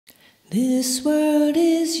This world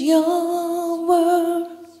is your world,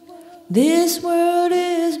 this world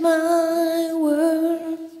is my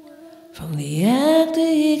world. From the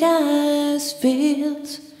Arctic ice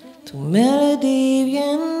fields to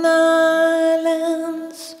Maldivian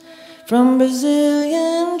islands, from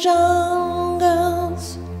Brazilian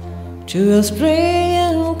jungles to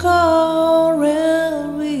Australian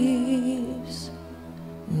coral reefs.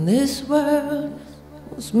 This world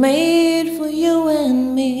was made for you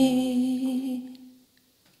and me.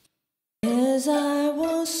 As I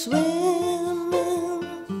was swimming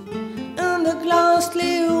in the glass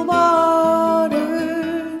clear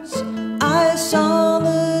waters, I saw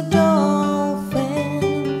the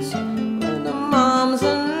dolphins with the moms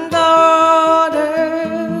and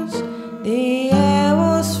daughters. The air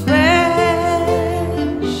was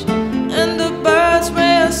fresh and the birds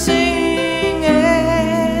were singing.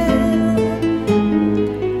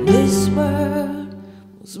 This world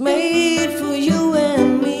was made for you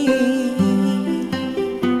and me.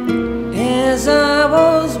 As I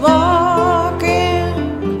was walking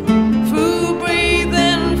through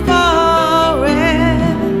breathing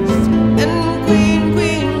forests and green,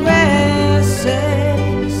 green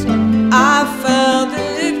grasses, I felt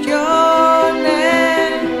the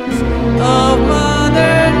pureness of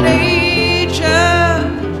Mother Nature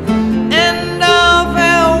and of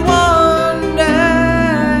her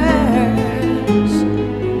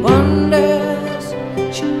wonders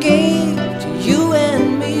she gave to you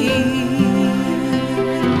and me.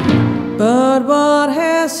 But what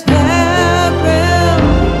has happened?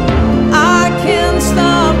 I can't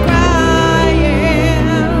stop crying.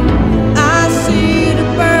 I see the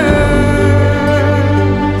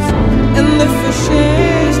birds and the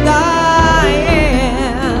fishes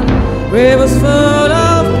dying. Rivers full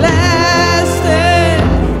of plastic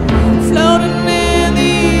floating in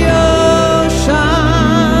the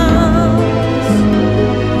oceans.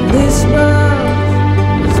 This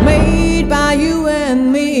world was made by you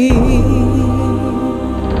and me.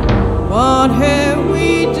 What have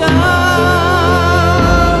we done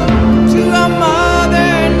to our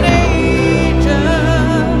Mother Nature?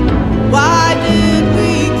 Why did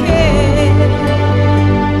we kill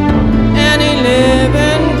any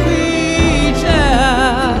living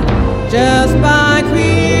creature just by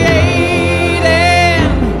creating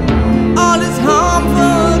all this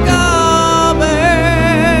harmful garbage?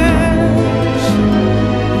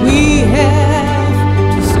 We have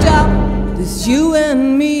to stop this, you and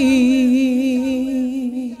me.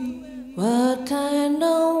 What kind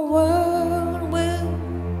of world will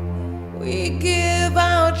we give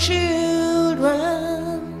our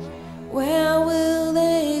children? Where will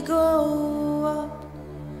they grow up?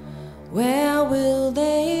 Where will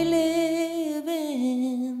they live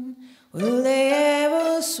in? Will they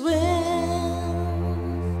ever swim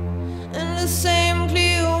in the same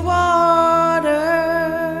clear waters?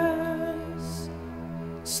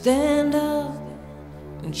 Stand up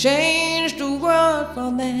and change the world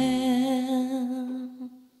for them.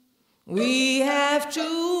 We have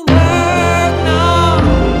to work.